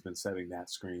Williams has been setting that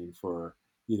screen for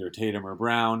either Tatum or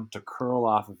Brown to curl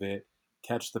off of it,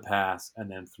 catch the pass,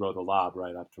 and then throw the lob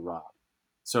right up to Rob.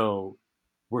 So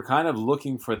we're kind of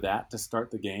looking for that to start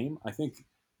the game. I think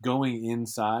starting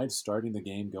the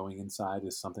game going inside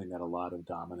is something that a lot of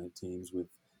dominant teams with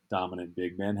dominant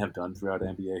big men have done throughout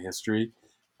NBA history.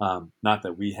 Not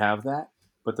that we have that,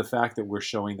 but the fact that we're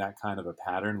showing that kind of a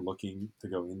pattern, looking to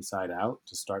go inside out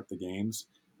to start the games,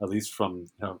 at least from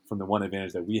the one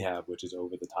advantage that we have, which is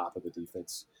over the top of the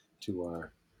defense to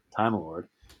our Time Lord.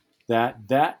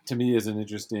 That to me is an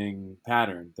interesting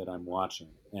pattern that I'm watching,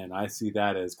 and I see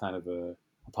that as kind of a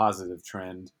positive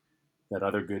trend that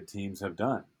other good teams have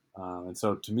done. And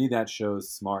so to me, that shows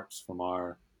smarts from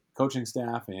our coaching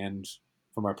staff and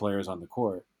from our players on the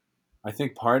court. I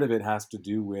think part of it has to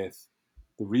do with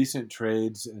the recent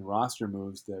trades and roster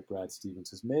moves that Brad Stevens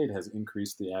has made has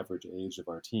increased the average age of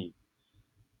our team.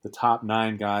 The top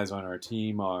 9 guys on our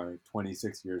team are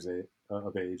 26 years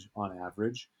of age on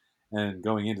average. And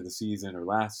going into the season or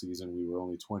last season, we were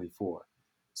only 24.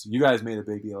 So you guys made a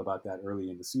big deal about that early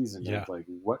in the season. Yeah. Of like,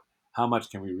 how much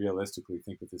can we realistically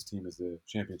think that this team is a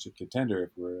championship contender if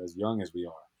we're as young as we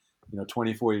are?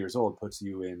 24 years old puts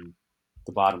you in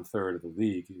the bottom third of the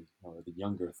league, or the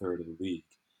younger third of the league.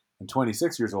 And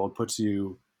 26 years old puts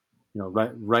you,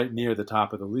 right near the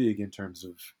top of the league in terms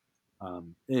of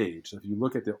age. So if you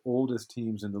look at the oldest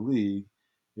teams in the league,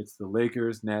 it's the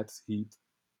Lakers, Nets, Heat,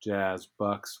 Jazz,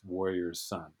 Bucks, Warriors,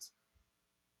 Suns.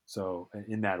 So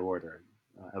in that order,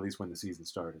 at least when the season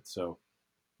started. So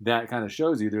that kind of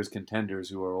shows you there's contenders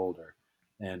who are older.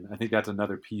 And I think that's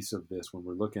another piece of this when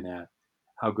we're looking at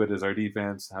how good is our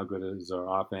defense, how good is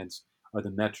our offense, are the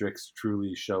metrics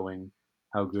truly showing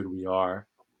how good we are?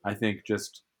 I think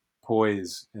just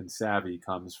poise and savvy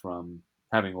comes from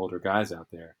having older guys out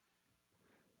there,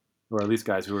 or at least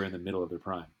guys who are in the middle of their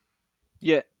prime.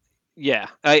 Yeah, yeah.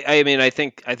 I mean, I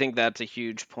think that's a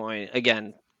huge point.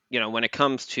 Again, when it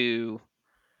comes to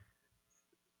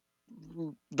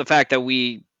the fact that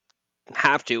we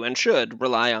have to and should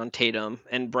rely on Tatum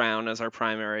and Brown as our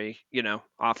primary,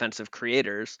 offensive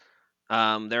creators.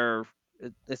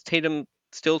 Is Tatum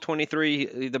still 23?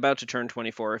 He's about to turn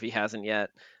 24 if he hasn't yet.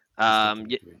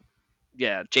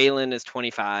 Yeah, Jalen is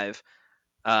 25.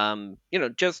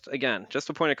 Just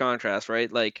a point of contrast,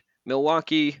 right? Like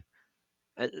Milwaukee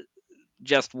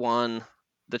just won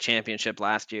the championship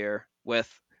last year with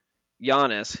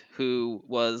Giannis, who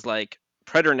was like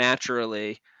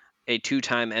preternaturally a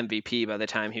two-time MVP by the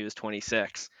time he was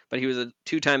 26. But he was a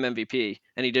two-time MVP,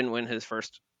 and he didn't win his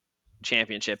first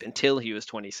championship until he was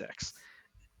 26.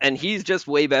 And he's just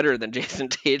way better than Jason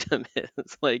Tatum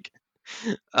is. Like,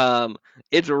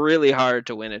 it's really hard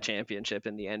to win a championship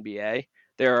in the NBA.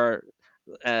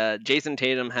 Jason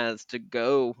Tatum has to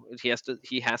go. He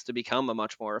has to become a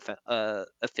much more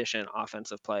efficient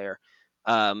offensive player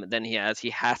than he has.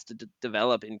 He has to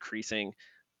develop increasing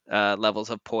levels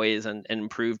of poise and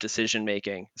improve decision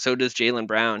making. So does Jaylen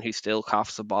Brown, who still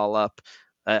coughs the ball up,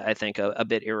 I think, a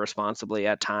bit irresponsibly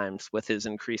at times with his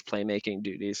increased playmaking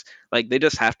duties. Like, they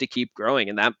just have to keep growing,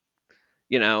 and that,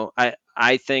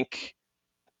 I think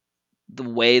the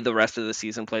way the rest of the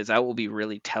season plays out will be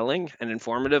really telling and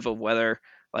informative of whether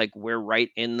like we're right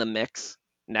in the mix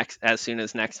as soon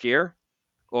as next year,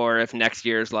 or if next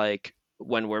year's like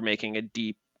when we're making a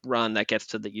deep run that gets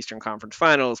to the Eastern Conference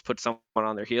Finals, put someone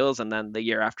on their heels, and then the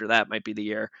year after that might be the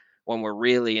year when we're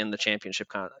really in the championship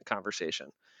conversation.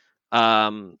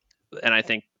 And I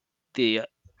think the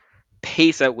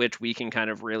pace at which we can kind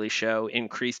of really show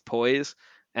increased poise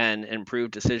and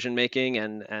improved decision making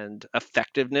and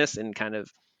effectiveness in kind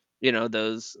of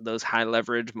those high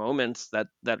leverage moments that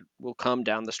will come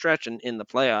down the stretch and in the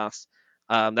playoffs.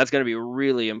 That's going to be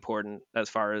really important as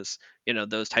far as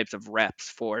those types of reps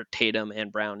for Tatum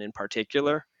and Brown in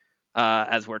particular,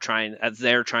 as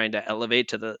they're trying to elevate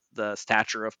to the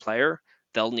stature of player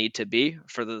they'll need to be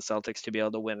for the Celtics to be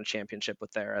able to win a championship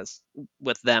with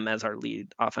them as our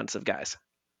lead offensive guys.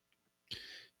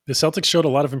 The Celtics showed a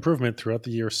lot of improvement throughout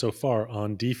the year so far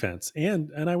on defense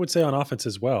and I would say on offense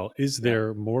as well. Is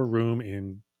there more room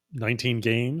in 19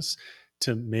 games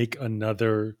to make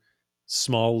another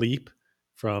small leap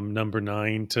from number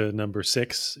 9 to number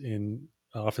 6 in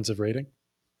offensive rating?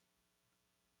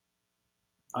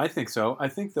 I think so. I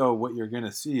think, though, what you're going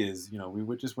to see is,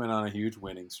 we just went on a huge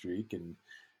winning streak, and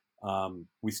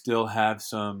we still have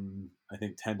some, I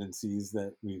think, tendencies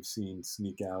that we've seen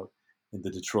sneak out in the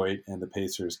Detroit and the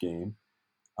Pacers game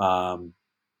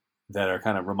that are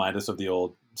kind of remind us of the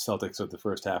old Celtics of the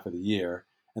first half of the year.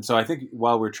 And so I think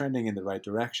while we're trending in the right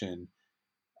direction,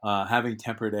 having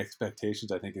tempered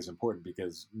expectations, I think, is important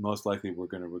because most likely we're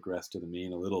going to regress to the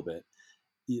mean a little bit.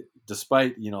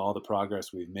 Despite, all the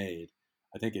progress we've made,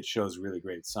 I think it shows really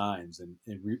great signs.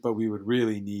 But we would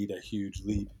really need a huge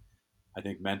leap, I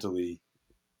think, mentally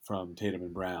from Tatum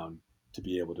and Brown to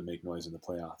be able to make noise in the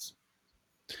playoffs.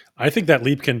 I think that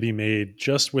leap can be made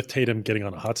just with Tatum getting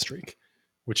on a hot streak,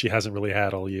 which he hasn't really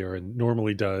had all year and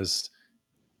normally does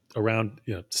around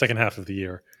second half of the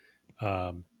year.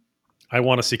 I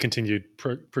want to see continued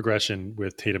progression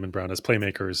with Tatum and Brown as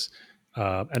playmakers.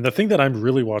 And the thing that I'm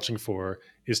really watching for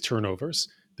is turnovers.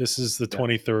 This is the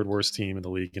 23rd worst team in the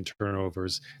league in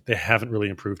turnovers. They haven't really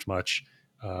improved much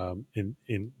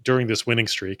during this winning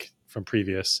streak from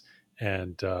previous.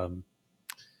 And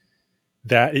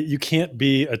that you can't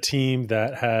be a team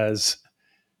that has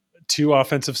 2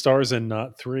 offensive stars and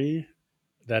not 3,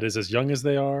 that is as young as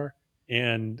they are,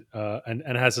 and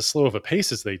has as slow of a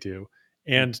pace as they do,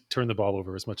 and turn the ball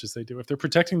over as much as they do. If they're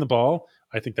protecting the ball,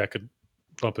 I think that could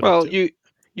bump it up too.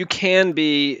 You can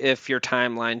be if your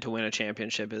timeline to win a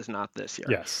championship is not this year.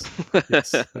 Yes.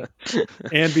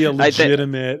 And be a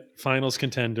legitimate finals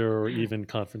contender or even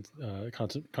conference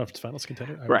finals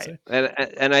contender, I would say.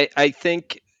 And I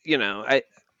think,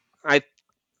 I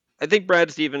think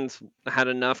Brad Stevens had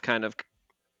enough kind of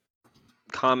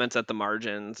comments at the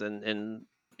margins and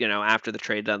after the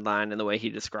trade deadline and the way he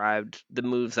described the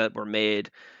moves that were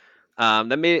made,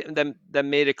 that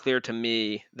made it clear to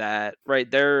me that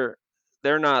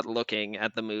they're not looking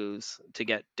at the moves to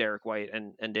get Derek White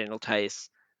and Daniel Tice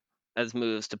as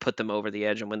moves to put them over the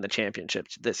edge and win the championship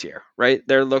this year, right?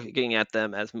 They're looking at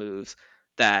them as moves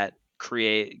that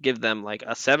give them like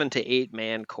a 7 to 8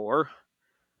 man core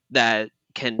that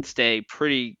can stay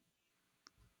pretty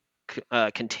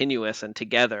continuous and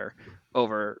together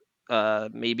over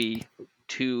maybe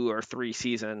 2 or 3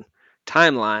 season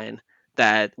timeline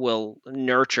that will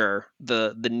nurture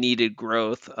the needed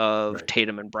growth of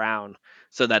Tatum and Brown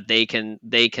so that they can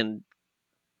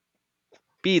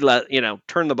be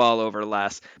turn the ball over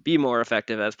less, be more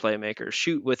effective as playmakers,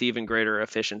 shoot with even greater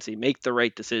efficiency, make the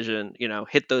right decision,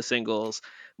 hit those singles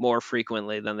more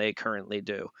frequently than they currently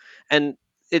do. And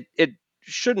it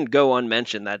shouldn't go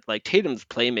unmentioned that like Tatum's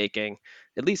playmaking,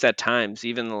 at least at times,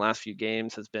 even in the last few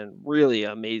games, has been really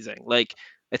amazing. Like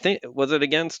I think was it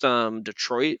against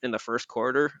Detroit in the first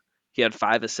quarter? He had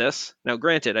 5 assists. Now,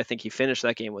 granted, I think he finished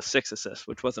that game with 6 assists,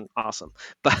 which wasn't awesome,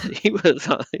 but he was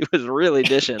really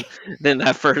dishing in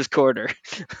that first quarter.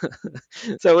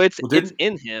 So it's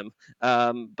in him,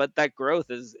 but that growth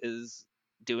is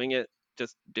doing it,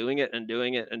 just doing it and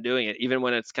doing it and doing it, even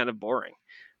when it's kind of boring,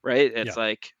 right? It's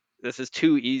like this is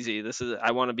too easy.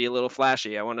 I want to be a little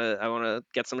flashy. I want to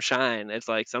get some shine. It's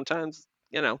like sometimes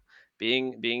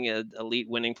being an elite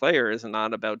winning player is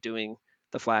not about doing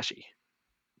the flashy.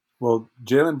 Well,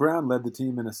 Jaylen Brown led the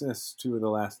team in assists 2 of the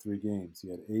last 3 games.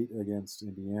 He had 8 against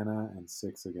Indiana and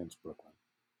 6 against Brooklyn.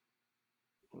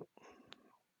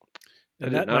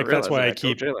 And that, Mike, that's why I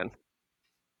keep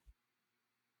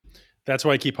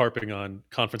harping on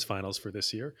conference finals for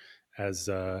this year, as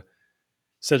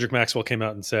Cedric Maxwell came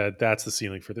out and said that's the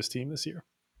ceiling for this team this year.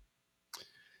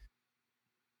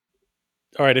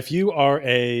 All right, if you are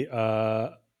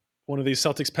one of these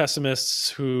Celtics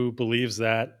pessimists who believes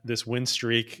that this win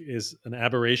streak is an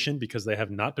aberration because they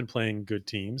have not been playing good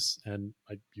teams, and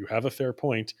you have a fair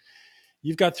point,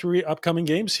 you've got 3 upcoming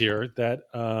games here that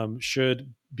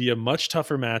should be a much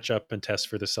tougher matchup and test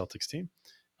for the Celtics team.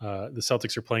 The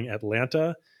Celtics are playing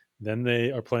Atlanta, then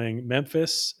they are playing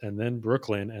Memphis, and then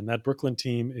Brooklyn. And that Brooklyn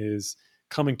team is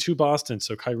coming to Boston,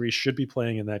 so Kyrie should be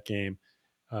playing in that game.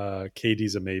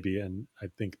 KD's a maybe, and I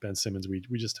think Ben Simmons, we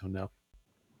just don't know.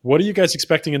 What are you guys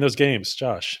expecting in those games,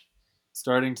 Josh?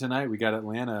 Starting tonight, we got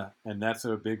Atlanta, and that's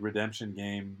a big redemption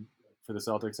game for the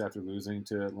Celtics after losing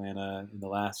to Atlanta in the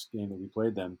last game that we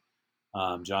played them.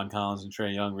 John Collins and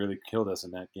Trae Young really killed us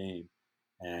in that game.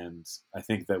 And I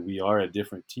think that we are a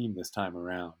different team this time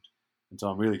around. And so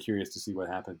I'm really curious to see what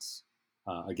happens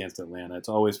against Atlanta. It's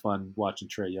always fun watching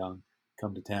Trae Young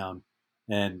come to town.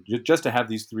 And just to have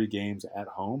these 3 games at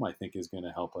home, I think is going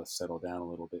to help us settle down a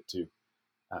little bit too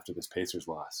after this Pacers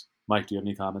loss. Mike, do you have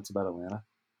any comments about Atlanta?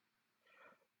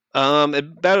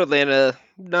 About Atlanta,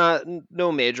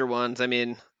 no major ones. I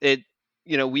mean,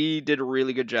 we did a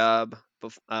really good job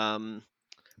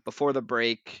before the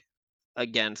break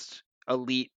against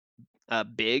elite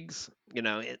bigs.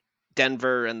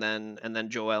 Denver and then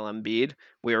Joel Embiid.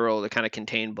 We were able to kind of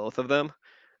contain both of them.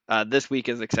 This week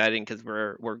is exciting because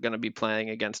we're going to be playing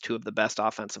against 2 of the best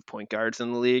offensive point guards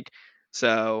in the league.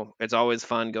 So it's always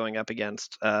fun going up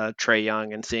against Trae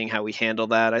Young and seeing how we handle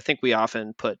that. I think we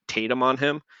often put Tatum on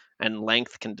him, and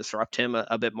length can disrupt him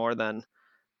a bit more than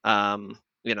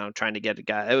trying to get a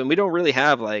guy. I mean, we don't really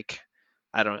have like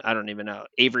I don't even know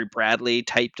Avery Bradley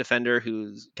type defender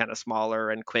who's kind of smaller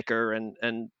and quicker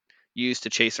and used to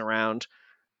chase around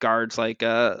guards like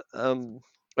a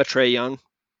Trae Young.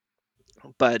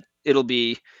 But it'll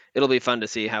be fun to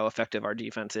see how effective our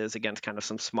defense is against kind of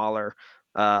some smaller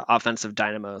offensive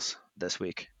dynamos this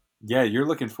week. Yeah, you're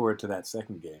looking forward to that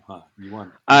second game, huh? You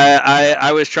want?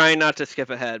 I was trying not to skip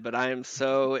ahead, but I am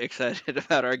so excited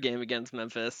about our game against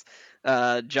Memphis.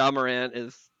 Ja Morant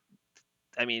is,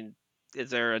 I mean, is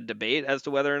there a debate as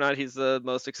to whether or not he's the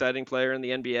most exciting player in the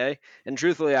NBA? And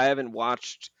truthfully, I haven't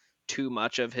watched too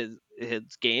much of his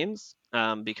games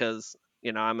because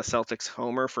I'm a Celtics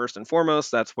homer first and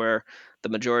foremost. That's where the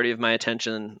majority of my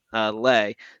attention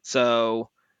lay. So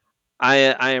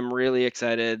I am really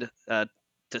excited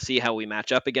to see how we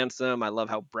match up against them. I love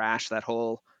how brash that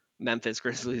whole Memphis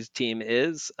Grizzlies team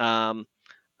is, and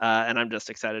I'm just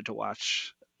excited to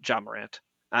watch Ja Morant.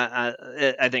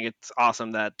 I think it's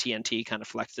awesome that TNT kind of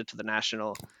flexed it to the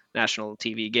national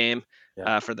TV game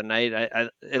for the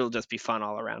night. It'll just be fun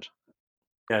all around.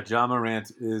 Yeah, Ja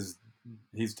Morant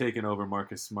he's taken over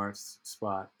Marcus Smart's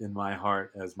spot in my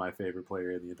heart as my favorite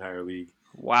player in the entire league.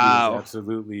 Wow. He is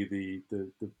absolutely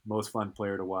the most fun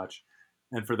player to watch.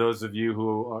 And for those of you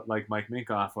who are, like Mike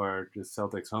Minkoff, are just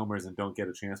Celtics homers and don't get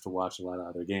a chance to watch a lot of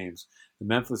other games, the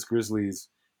Memphis Grizzlies,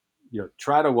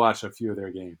 try to watch a few of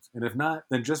their games. And if not,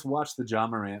 then just watch the Ja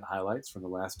Morant highlights from the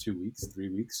last 2 weeks, 3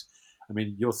 weeks. I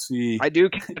mean, you'll see. I do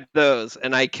get those,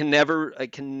 and I never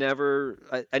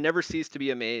cease to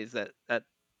be amazed at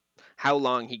how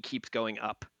long he keeps going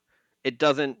up. It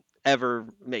doesn't ever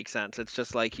make sense. It's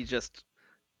just like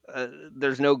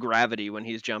there's no gravity when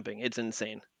he's jumping. It's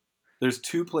insane. There's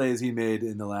 2 plays he made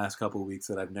in the last couple of weeks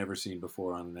that I've never seen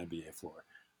before on an NBA floor.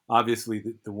 Obviously,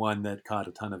 the one that caught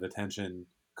a ton of attention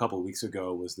a couple of weeks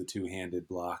ago was the 2-handed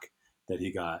block that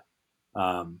he got.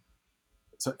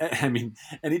 So I mean,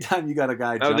 anytime you got a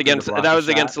guy that was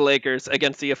against the Lakers,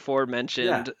 against the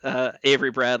aforementioned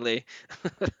Avery Bradley.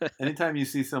 Anytime you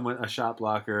see a shot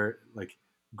blocker, like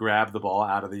grab the ball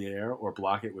out of the air or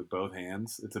block it with both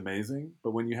hands, it's amazing.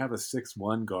 But when you have a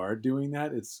 6'1" guard doing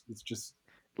that, it's just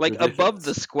like ridiculous. Above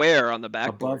the square on the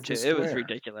backboard too. It was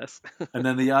ridiculous. And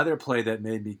then the other play that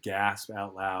made me gasp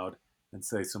out loud and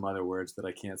say some other words that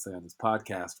I can't say on this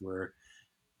podcast were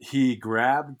he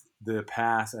grabbed the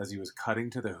pass as he was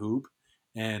cutting to the hoop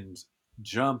and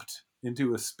jumped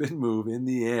into a spin move in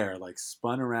the air, like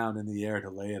spun around in the air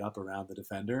to lay it up around the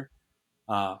defender.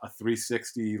 A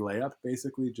 360 layup,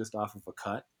 basically, just off of a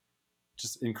cut.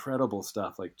 Just incredible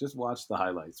stuff. Like, just watch the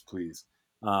highlights, please.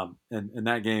 And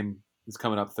that game is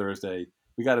coming up Thursday.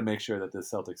 We got to make sure that the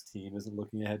Celtics team isn't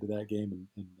looking ahead to that game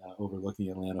and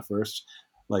overlooking Atlanta first,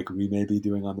 like we may be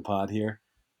doing on the pod here.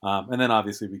 And then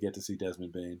obviously we get to see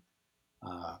Desmond Bane,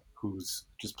 who's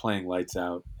just playing lights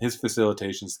out. His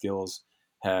facilitation skills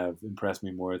have impressed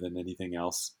me more than anything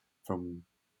else from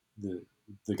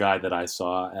the guy that I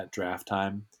saw at draft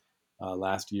time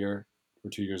last year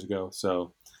or 2 years ago.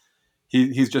 So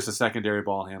he's just a secondary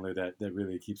ball handler that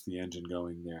really keeps the engine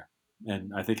going there.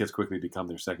 And I think has quickly become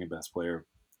their second best player,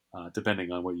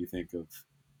 depending on what you think of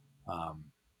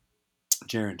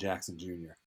Jaren Jackson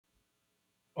Jr.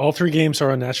 All 3 games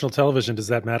are on national television. Does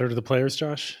that matter to the players,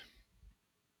 Josh?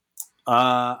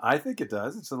 I think it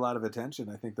does. It's a lot of attention.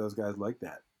 I think those guys like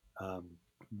that.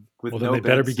 Then they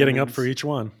better be getting up for each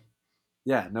one.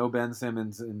 Yeah, no Ben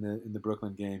Simmons in the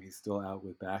Brooklyn game. He's still out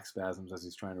with back spasms as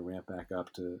he's trying to ramp back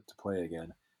up to play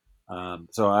again.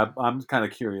 So I'm kind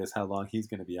of curious how long he's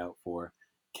going to be out for.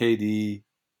 KD,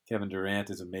 Kevin Durant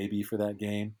is a maybe for that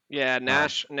game. Yeah,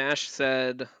 Nash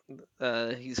said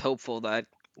he's hopeful that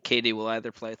KD will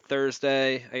either play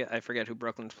Thursday. I forget who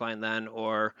Brooklyn's playing then,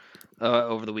 or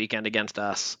over the weekend against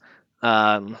us.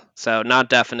 So not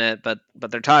definite, but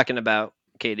they're talking about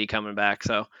KD coming back.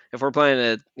 So if we're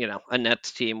playing a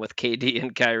Nets team with KD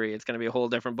and Kyrie, it's going to be a whole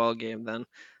different ball game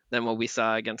than what we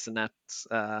saw against the Nets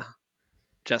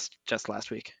just last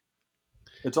week.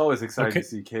 It's always exciting to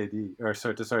see KD, or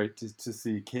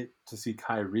to see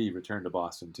Kyrie return to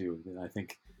Boston too. And I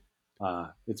think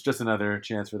it's just another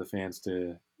chance for the fans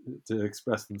to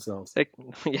express themselves.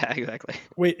 Yeah, exactly.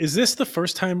 Wait, is this the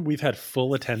first time we've had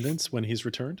full attendance when he's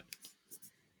returned?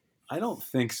 I don't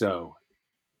think so.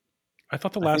 I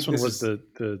thought the last one was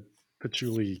the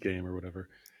Patchouli game or whatever.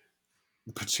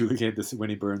 The Patchouli game, when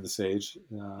he burned the sage.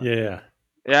 Yeah,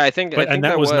 I think. And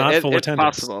that was not full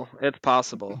attendance. It's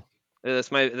possible.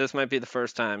 This might be the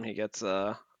first time he gets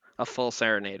a full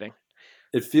serenading.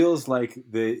 It feels like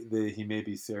he may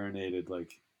be serenaded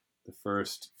like the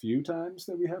first few times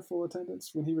that we have full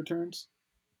attendance when he returns.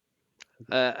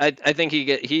 I think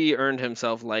he earned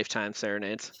himself lifetime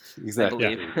serenades.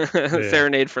 Exactly. Yeah.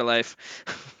 Serenade for life.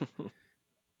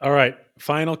 All right.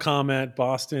 Final comment,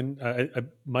 Boston.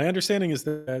 My understanding is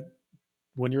that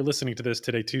when you're listening to this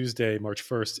today, Tuesday, March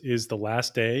 1st, is the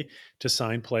last day to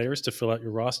sign players to fill out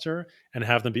your roster and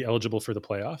have them be eligible for the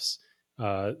playoffs.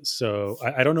 So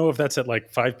I don't know if that's at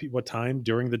like what time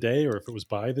during the day or if it was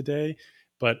by the day,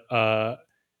 but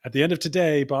at the end of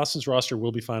today, Boston's roster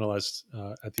will be finalized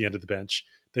at the end of the bench.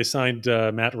 They signed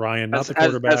Matt Ryan, not the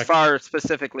quarterback. As far as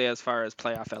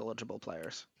playoff eligible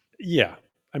players. Yeah.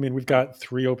 I mean, we've got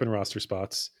 3 open roster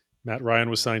spots. Matt Ryan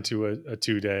was signed to a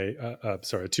two-way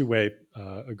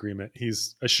agreement.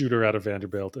 He's a shooter out of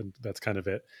Vanderbilt, and that's kind of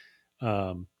it.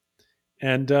 Mike,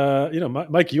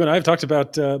 you and I have talked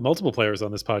about multiple players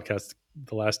on this podcast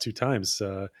the last 2 times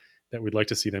that we'd like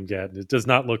to see them get. It does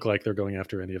not look like they're going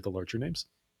after any of the larger names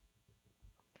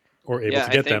or able to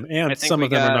get them. And some of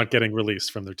them are not getting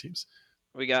released from their teams.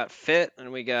 we got Fit,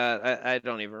 and we got I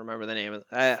don't even remember the name of.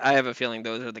 I have a feeling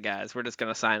those are the guys. We're just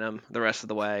gonna sign them the rest of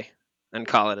the way and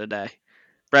call it a day.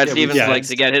 Brad Stevens likes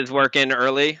to get his work in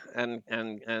early and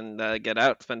get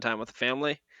out, spend time with the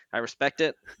family. I respect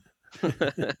it.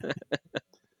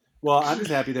 Well, I'm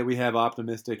just happy that we have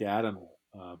optimistic Adam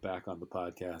back on the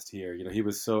podcast here. You know, he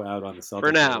was so out on the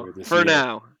Celtics for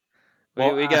now.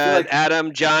 Well, we got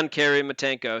Adam, John, Kerry,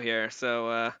 Matenko here.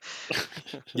 So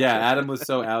yeah, Adam was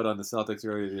so out on the Celtics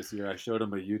earlier this year. I showed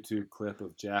him a YouTube clip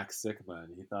of Jack Sikma,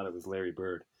 and he thought it was Larry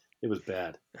Bird. It was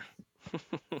bad.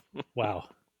 Wow.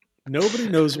 Nobody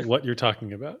knows what you're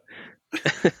talking about.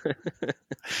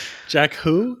 Jack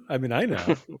who? I mean, I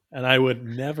know. And I would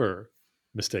never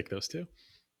mistake those two.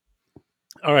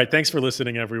 All right. Thanks for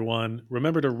listening, everyone.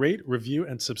 Remember to rate, review,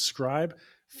 and subscribe.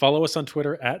 Follow us on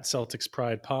Twitter at Celtics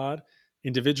Pride Pod,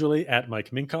 individually at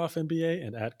Mike Minkoff NBA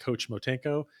and at Coach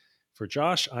Motenko. For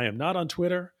Josh, I am not on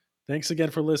Twitter. Thanks again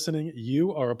for listening.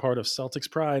 You are a part of Celtics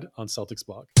Pride on Celtics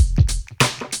Blog.